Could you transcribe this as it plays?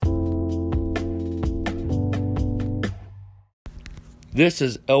This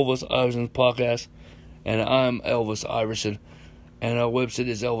is Elvis Iverson's podcast, and I'm Elvis Iverson. And our website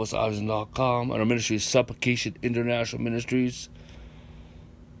is elvisiverson.com, and our ministry is Supplication International Ministries.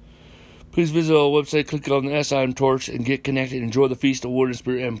 Please visit our website, click on the S.I.M. torch, and get connected. Enjoy the Feast of Word and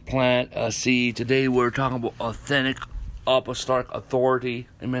Spirit, and plant a seed. Today we're talking about authentic apostolic authority.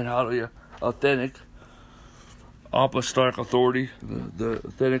 Amen, hallelujah. Authentic apostolic authority.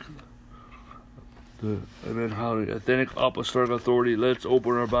 Amen, hallelujah. Authentic apostolic authority. Let's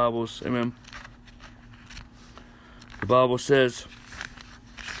open our Bibles. Amen. The Bible says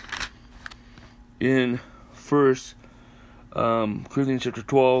in 1 Corinthians chapter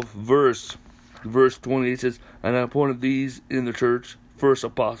 12, verse 20, it says, "And I appointed these in the church, first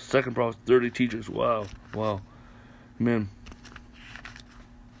apostles, second prophets, 30 teachers." Wow. Amen.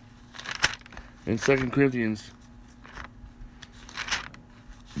 In 2 Corinthians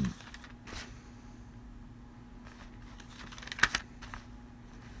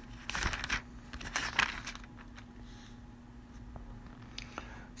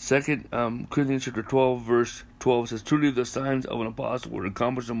Corinthians chapter 12, verse 12 says, "Truly the signs of an apostle were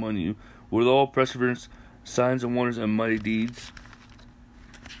accomplished among you, with all perseverance, signs and wonders and mighty deeds."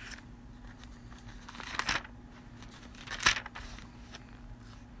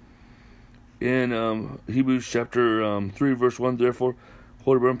 In Hebrews chapter 3, verse 1, "Therefore,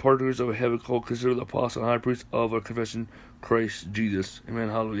 holy brethren, partakers of a heaven called, consider the apostle and high priest of our confession, Christ Jesus." Amen.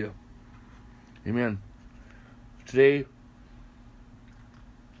 Hallelujah. Amen. Today,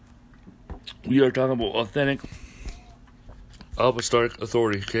 we are talking about authentic apostolic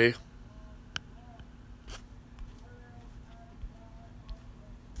authority, okay?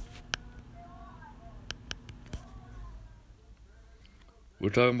 We're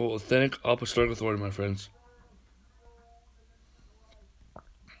talking about authentic apostolic authority, my friends.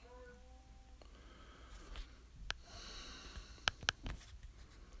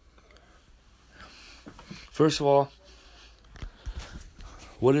 First of all,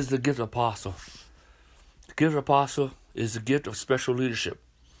 what is the gift of apostle? The gift of apostle is the gift of special leadership.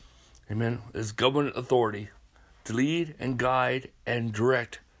 Amen. It's government authority to lead and guide and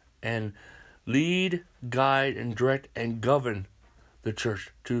direct and lead, guide, and direct and govern the church.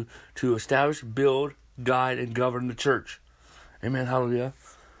 To establish, build, guide, and govern the church. Amen. Hallelujah.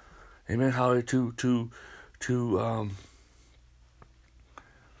 Amen. Hallelujah.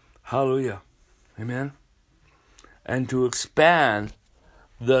 Hallelujah. Amen. And to expand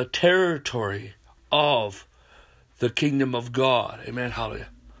the territory of the kingdom of God. Amen. Hallelujah.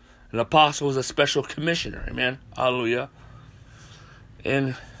 An apostle is a special commissioner. Amen. Hallelujah.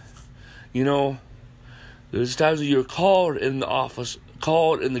 And, there's times that you're called in the office,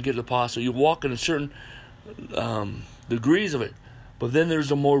 called in the gift of apostle. You walk in a certain degrees of it. But then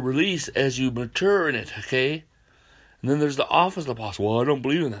there's a more release as you mature in it, okay? And then there's the office of apostle. Well, I don't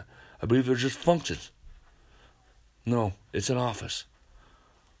believe in that. I believe they're just functions. No, it's an office.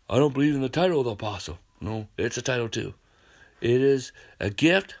 I don't believe in the title of the apostle. No, it's a title too. It is a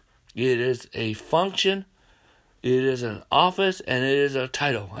gift. It is a function. It is an office, and it is a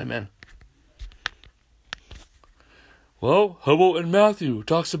title. Amen. Well, how about in Matthew? It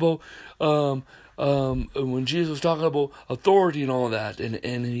talks about when Jesus was talking about authority and all that,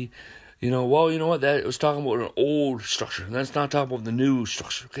 and he, you know what? That was talking about an old structure. That's not talking about the new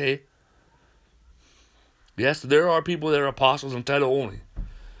structure. Okay. Yes, there are people that are apostles and title only.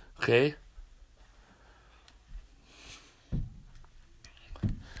 Okay?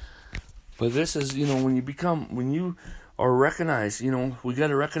 But this is, when you are recognized, we got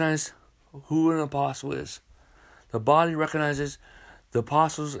to recognize who an apostle is. The body recognizes the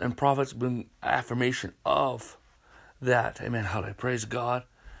apostles and prophets bring affirmation of that. Amen. Hallelujah. Praise God.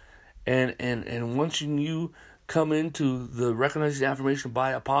 And once you come into the recognizing affirmation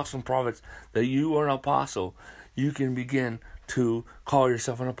by apostles and prophets that you are an apostle, you can begin to call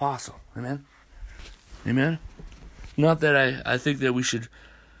yourself an apostle. Amen? Amen? Not that I think that we should,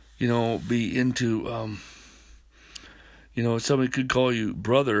 be into, somebody could call you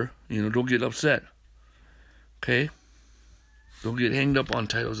brother, don't get upset. Okay? Don't get hanged up on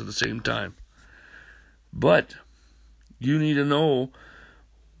titles at the same time. But you need to know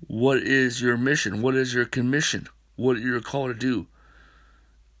what is your mission, what is your commission, what you're called to do.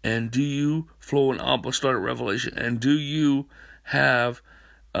 And do you flow in apostolic revelation? And do you have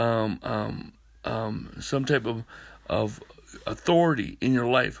some type of authority in your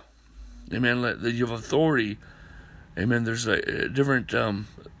life? Amen. That you have authority. Amen. There's a different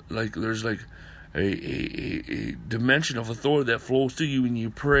there's a dimension of authority that flows to you when you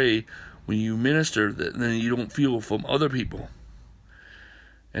pray, when you minister, that then you don't feel from other people.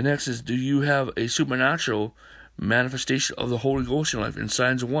 And next is, do you have a supernatural manifestation of the Holy Ghost in your life, and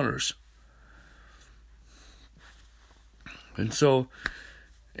signs and wonders. And so,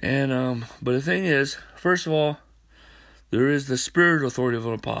 but the thing is, first of all, there is the spiritual authority of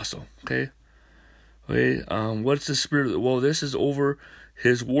an apostle. Okay. What's the spirit? Well, this is over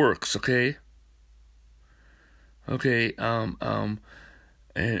his works. Okay.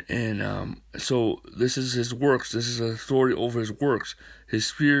 So this is his works. This is authority over his works, his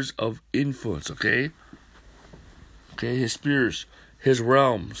spheres of influence. Okay, his spheres, his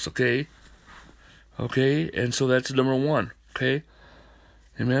realms. Okay, and so that's number one. Okay,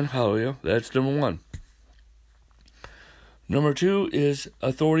 amen, hallelujah. That's number one. Number two is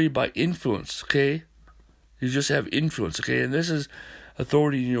authority by influence. Okay, you just have influence. Okay, and this is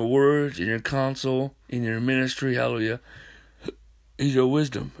authority in your words, in your counsel, in your ministry. Hallelujah. Is your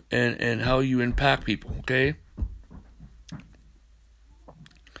wisdom and how you impact people. Okay.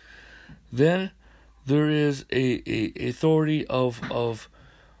 Then there is a authority of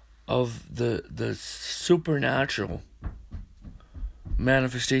the supernatural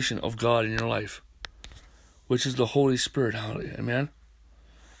manifestation of God in your life, which is the Holy Spirit. Hallelujah. Amen.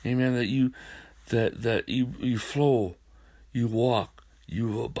 Amen. That you flow, you walk,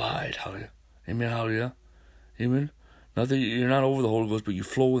 you abide. Hallelujah. Amen. Hallelujah. Amen. Not that you're not over the Holy Ghost, but you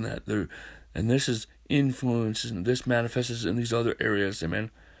flow in that. And this is influence, and this manifests in these other areas. Amen.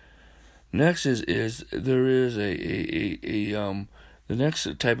 Next is there is the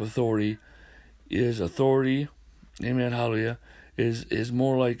next type of authority is authority. Amen. Hallelujah. Is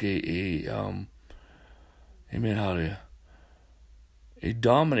more like amen. Hallelujah. A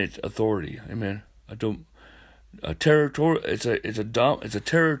dominant authority. Amen. A territorial. It's a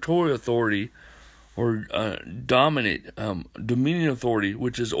territorial authority. Or dominant, dominion authority,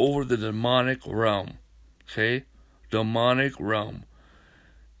 which is over the demonic realm. Okay, demonic realm.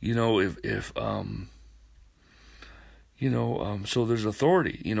 So there's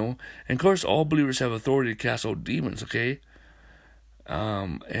authority. And of course, all believers have authority to cast out demons. Okay,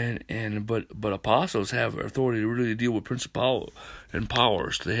 but apostles have authority to really deal with principalities and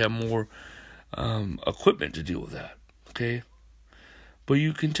powers. They have more equipment to deal with that. Okay. But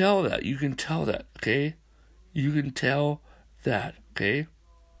you can tell that. Okay? You can tell that. Okay?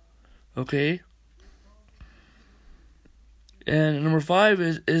 Okay? And number 5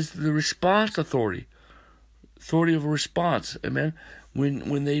 is the response authority. Authority of a response. Amen?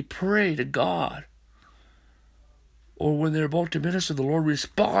 When they pray to God, or when they're about to minister, the Lord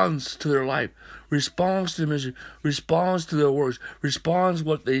responds to their life, responds to the ministry, responds to their words, responds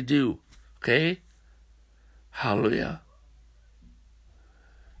what they do. Okay? Hallelujah.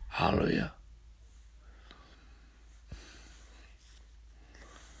 Hallelujah.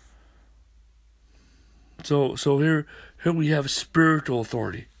 So here we have spiritual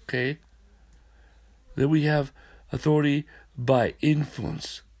authority. Okay. Then we have authority by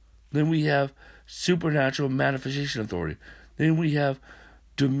influence. Then we have supernatural manifestation authority. Then we have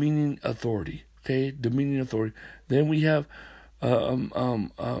dominion authority. Okay, dominion authority. Then we have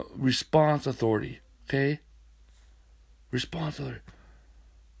response authority. Okay, response authority.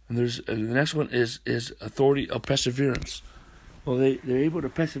 And the next one is authority of perseverance. Well, they're able to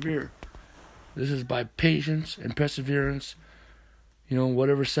persevere. This is by patience and perseverance.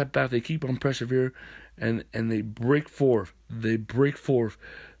 Whatever setback, they keep on persevere, and they break forth. They break forth.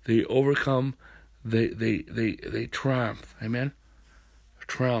 They overcome. They triumph. Amen.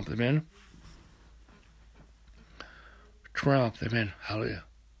 Triumph. Amen. Triumph. Amen. Hallelujah.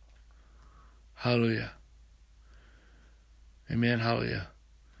 Hallelujah. Amen. Hallelujah.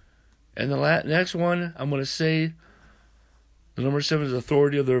 And the next one, I'm going to say, the number 7 is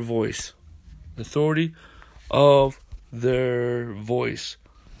authority of their voice. Authority of their voice.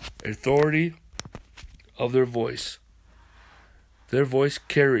 Authority of their voice. Their voice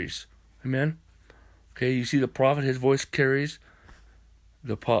carries. Amen? Okay, you see the prophet, his voice carries.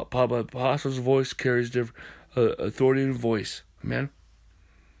 The apostle's voice carries their authority and voice. Amen?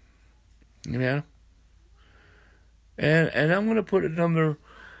 Amen? And I'm going to put another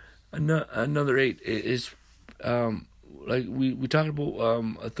 8 is like we talked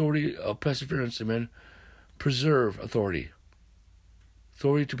about authority of perseverance. Amen. Preserve authority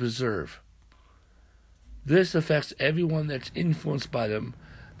to preserve. This affects everyone that's influenced by them,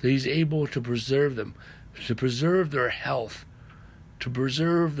 that he's able to preserve them, to preserve their health, to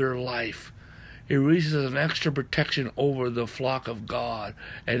preserve their life. It releases an extra protection over the flock of God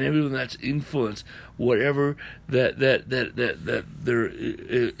and everyone that's influenced, whatever that there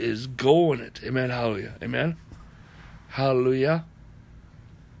is going it. Amen. Hallelujah. Amen. Hallelujah.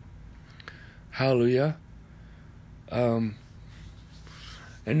 Hallelujah. And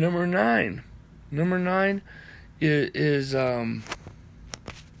number 9 is a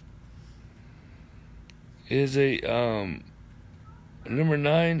number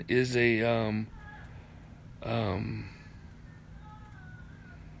 9 is a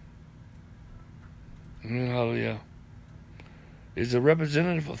hallelujah, is a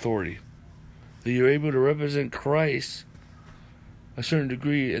representative authority, that you're able to represent Christ a certain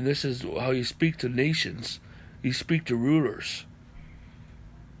degree, and this is how you speak to nations. You speak to rulers.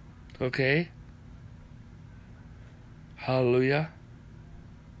 Okay? Hallelujah.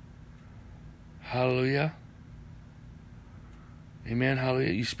 Hallelujah. Amen.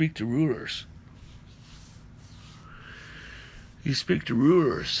 Hallelujah. You speak to rulers. You speak to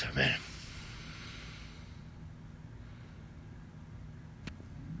rulers. Amen.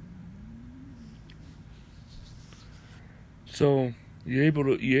 So you're able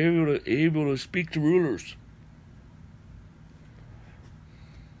to speak to rulers.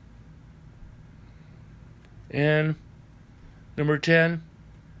 And number 10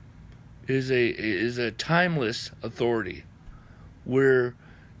 is a timeless authority, where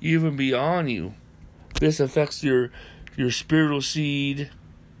even beyond you, this affects your spiritual seed,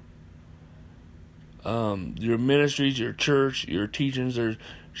 your ministries, your church, your teachings. There's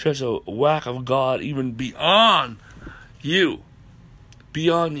such a whack of God even beyond you.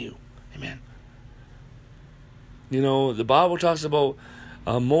 Amen. You know, the Bible talks about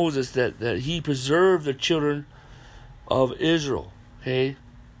Moses, that he preserved the children of Israel, okay,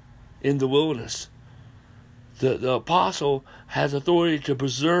 in the wilderness. The apostle has authority to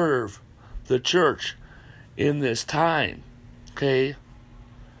preserve the church in this time, okay?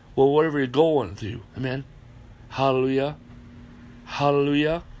 Well, whatever you're going through, amen. Hallelujah.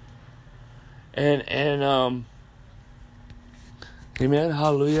 Hallelujah. And amen,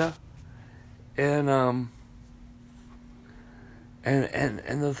 hallelujah. And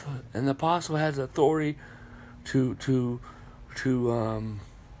the apostle has authority to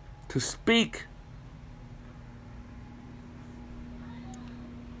speak.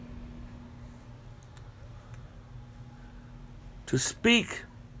 To speak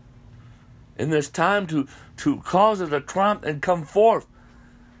in this time, to cause it to triumph and come forth.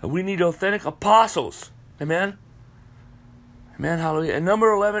 And we need authentic apostles. Amen. Amen. Hallelujah. And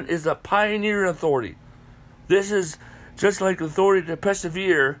number 11 is the pioneer authority. This is just like authority to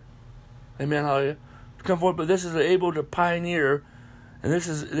persevere. Amen. Hallelujah. To come forth, but this is able to pioneer, and this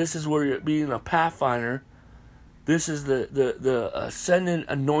is where you're being a pathfinder. This is the ascendant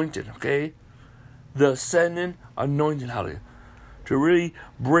anointed. Okay, the ascendant anointed. Hallelujah. To really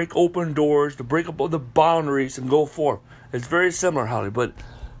break open doors, to break up all the boundaries and go forth. It's very similar, hallelujah,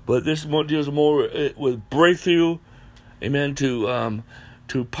 but this one deals more with breakthrough, amen, to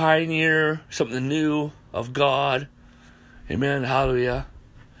pioneer something new of God, amen, hallelujah.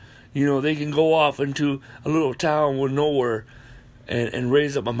 You know, they can go off into a little town with nowhere and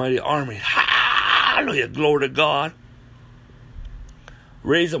raise up a mighty army. Hallelujah, glory to God.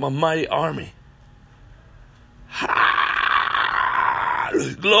 Raise up a mighty army.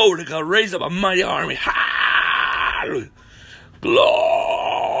 Glory to God. Raise up a mighty army. Hallelujah.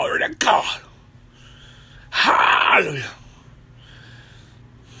 Glory to God. Hallelujah.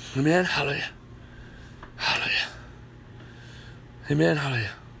 Amen. Hallelujah. Hallelujah. Amen.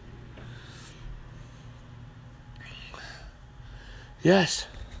 Hallelujah. Yes.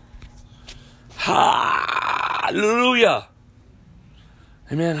 Hallelujah.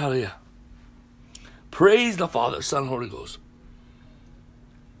 Amen. Hallelujah. Praise the Father, Son, and Holy Ghost.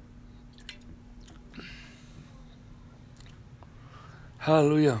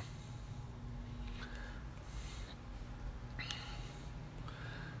 Hallelujah.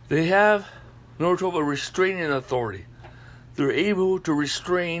 They have, number 12, a restraining authority. They're able to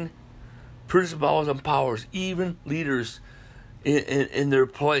restrain principalities and powers, even leaders in their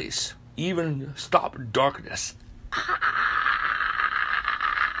place, even stop darkness.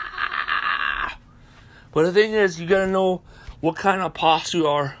 But the thing is, you got to know what kind of apostle you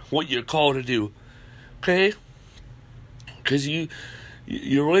are, what you're called to do. Okay? Because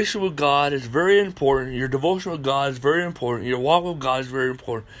your relationship with God is very important. Your devotion with God is very important. Your walk with God is very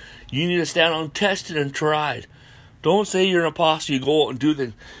important. You need to stand untested and tried. Don't say you're an apostle, you go out and do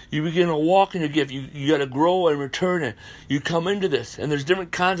things. You begin to walk in your gift. You got to grow and return it. You come into this. And there's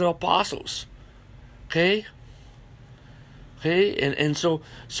different kinds of apostles. Okay? Okay? And so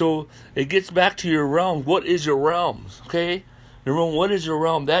it gets back to your realm. What is your realm? Okay? Number one, what is your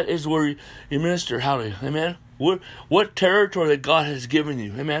realm? That is where you minister. Hallelujah. Amen? What territory that God has given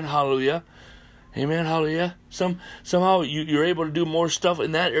you. Amen. Hallelujah. Amen. Hallelujah. Somehow you're able to do more stuff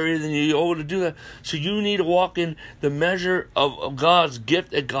in that area than you're able to do that. So you need to walk in the measure of God's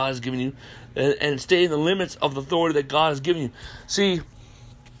gift that God has given you. and stay in the limits of the authority that God has given you. See,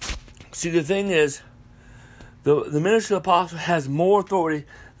 the thing is, the ministry of the apostle has more authority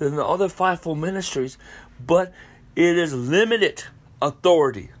than the other fivefold ministries, but it is limited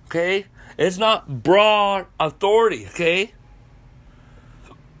authority, okay? It's not broad authority, okay?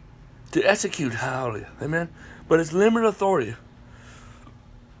 To execute, hallelujah, amen? But it's limited authority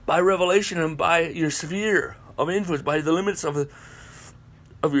by revelation and by your sphere of influence, by the limits of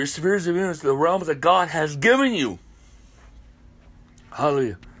your spheres of influence, the realms that God has given you.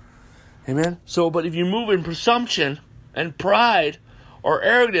 Hallelujah. Amen? So, but if you move in presumption and pride or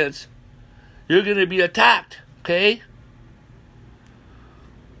arrogance, you're going to be attacked, okay?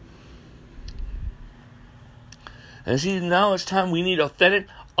 And see, now it's time we need authentic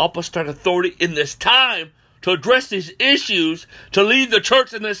apostolic authority in this time to address these issues, to lead the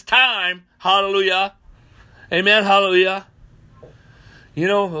church in this time. Hallelujah. Amen. Hallelujah. You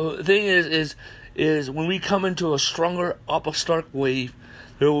know, the thing is when we come into a stronger apostolic wave,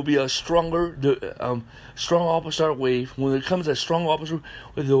 there will be a strong apostolic wave. When it comes to a strong apostolic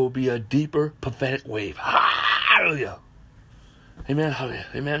wave, there will be a deeper prophetic wave. Hallelujah. Amen. Hallelujah.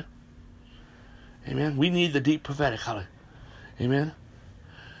 Amen. Amen. We need the deep prophetic. Hallelujah. Amen.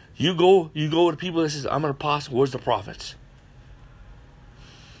 You go to people that says, I'm an apostle. Where's the prophets?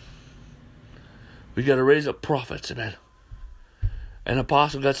 We got to raise up prophets. Amen. An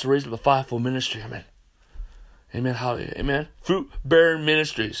apostle got to raise up the fivefold ministry. Amen. Amen. Hallelujah. Amen. Fruit-bearing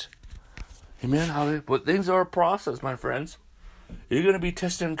ministries. Amen. Hallelujah. But things are a process, my friends. You're going to be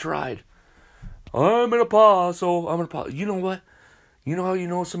tested and tried. I'm an apostle. You know what? You know how you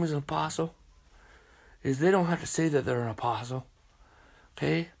know someone's an apostle? Is they don't have to say that they're an apostle.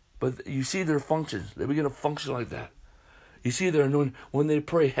 Okay? But you see their functions. They begin to function like that. You see their anointing. When they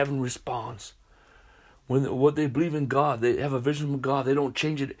pray, heaven responds. What they believe in God, they have a vision from God. They don't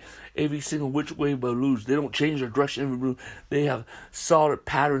change it every single which way but lose. They don't change their direction every move. They have solid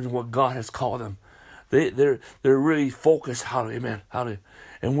patterns of what God has called them. They're really focused. Hallelujah, amen. Hallelujah.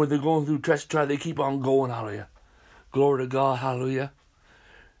 And when they're going through test and trial, they keep on going. Hallelujah. Glory to God. Hallelujah.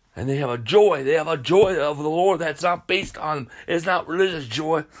 And they have a joy. They have a joy of the Lord that's not based on, it's not religious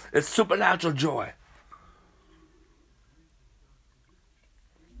joy. It's supernatural joy.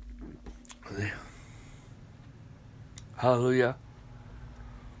 Hallelujah.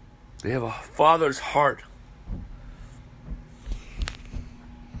 They have a father's heart.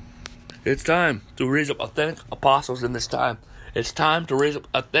 It's time to raise up authentic apostles in this time. It's time to raise up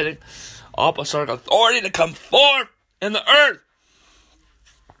authentic apostolic authority to come forth in the earth.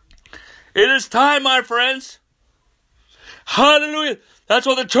 It is time, my friends. Hallelujah. That's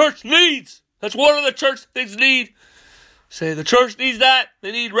what the church needs. That's what the church things need. Say the church needs that.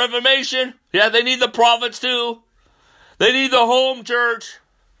 They need reformation. Yeah, they need the prophets too. They need the home church.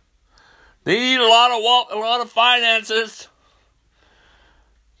 They need a lot of finances.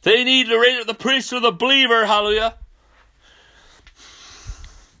 They need to raise up the priest or the believer. Hallelujah.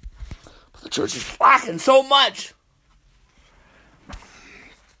 But the church is lacking so much.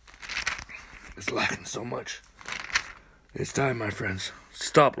 It's lacking so much. It's time, my friends.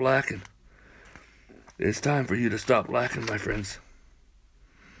 Stop lacking. It's time for you to stop lacking, my friends.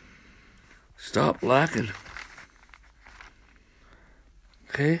 Stop lacking.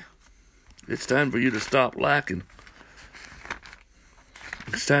 Okay? It's time for you to stop lacking.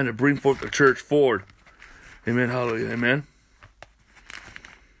 It's time to bring forth the church forward. Amen. Hallelujah. Amen.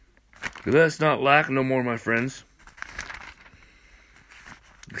 Let's not lack no more, my friends.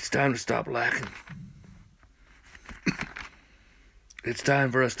 It's time to stop lacking. It's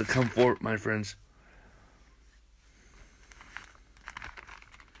time for us to come forth, my friends.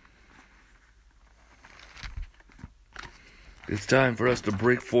 It's time for us to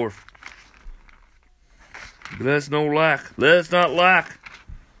break forth. Let's no lack. Let's not lack.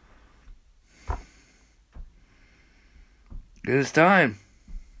 It is time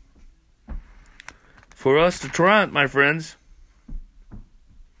for us to triumph, my friends.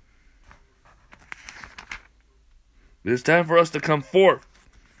 It is time for us to come forth.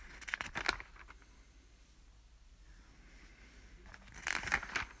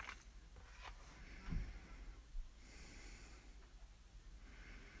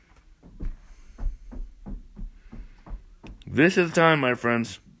 This is the time, my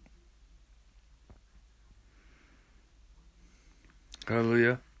friends.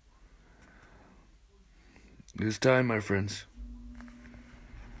 Hallelujah. It is time, my friends,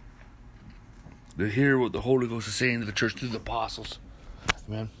 to hear what the Holy Ghost is saying to the church through the apostles.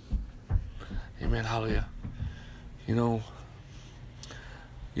 Amen. Amen. Hallelujah. You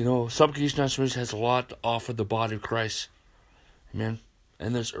know, Supplication National Ministry has a lot to offer the body of Christ. Amen.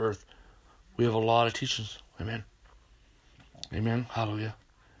 And this earth. We have a lot of teachings. Amen. Amen. Hallelujah.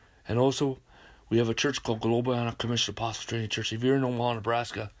 And also, we have a church called Global Anna Commissioned Apostles Training Church. If you're in Omaha,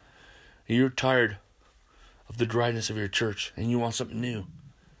 Nebraska, and you're tired of the dryness of your church, and you want something new,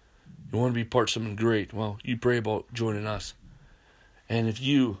 you want to be part of something great, well, you pray about joining us. And if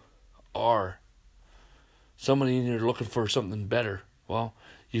you are somebody in here looking for something better, well,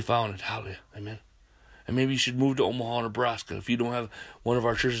 you found it. Hallelujah. Amen. And maybe you should move to Omaha, Nebraska. If you don't have one of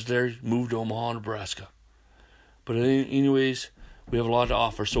our churches there, move to Omaha, Nebraska. But anyways, we have a lot to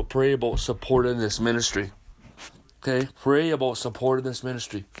offer. So pray about supporting this ministry. Okay? Pray about supporting this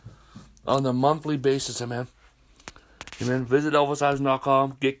ministry on a monthly basis. Amen. Amen. Visit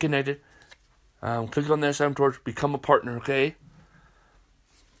ElvisEisen.com. Get connected. Click on the SM torch. Become a partner. Okay?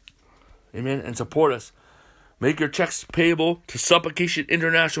 Amen. And support us. Make your checks payable to Supplication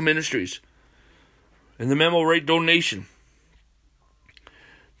International Ministries. And the memo rate donation.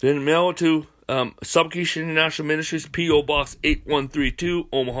 Then mail it to Supplication International Ministries, P.O. Box 8132,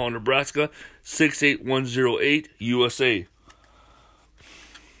 Omaha, Nebraska, 68108, USA.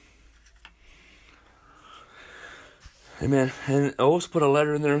 Amen. And I also put a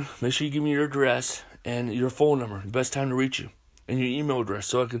letter in there. Make sure you give me your address and your phone number, the best time to reach you, and your email address.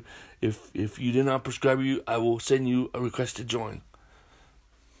 So I can, if you did not prescribe you, I will send you a request to join.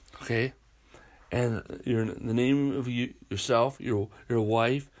 Okay? And the name of yourself, your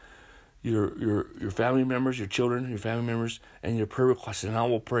wife, your family members, your children, your family members, and your prayer requests, and I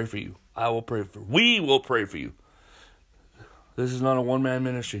will pray for you. We will pray for you. This is not a one-man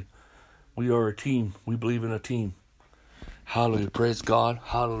ministry. We are a team. We believe in a team. Hallelujah. Praise God.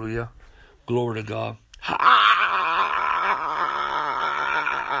 Hallelujah. Glory to God.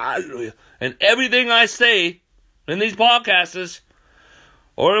 Hallelujah. And everything I say in these podcasts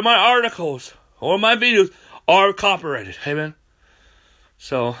or in my articles or my videos are copyrighted. Amen.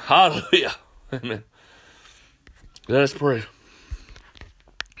 So, hallelujah. Amen. Let us pray.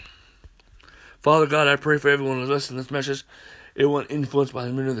 Father God, I pray for everyone who's listening to this message, everyone influenced by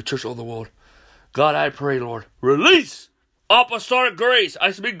the ministry of the church all over the world. God, I pray, Lord, release apostolic grace. I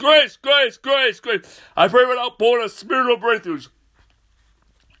speak grace, grace, grace, grace. I pray for an outpouring of spiritual breakthroughs.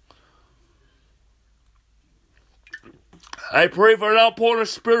 I pray for an outpouring of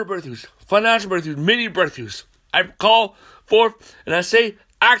spiritual breakthroughs, financial breakthroughs, many breakthroughs. I call forth and I say,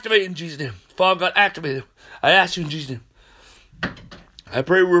 activate in Jesus' name. Father God, activate them. I ask you in Jesus' name. I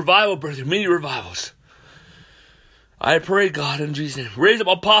pray revival breakthrough, many revivals. I pray, God, in Jesus' name. Raise up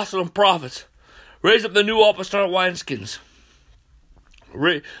apostles and prophets. Raise up the new apostolic wineskins.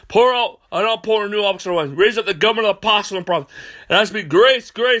 Pour out an outpouring of new apostolic wine. Raise up the government of apostles and prophets. And I speak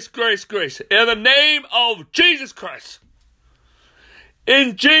grace, grace, grace, grace. In the name of Jesus Christ.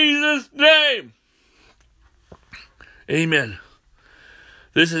 In Jesus' name. Amen.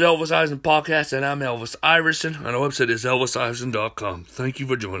 This is Elvis Eisen Podcast, and I'm Elvis Iverson, and our website is ElvisEisen.com. Thank you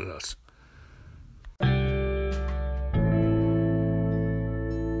for joining us.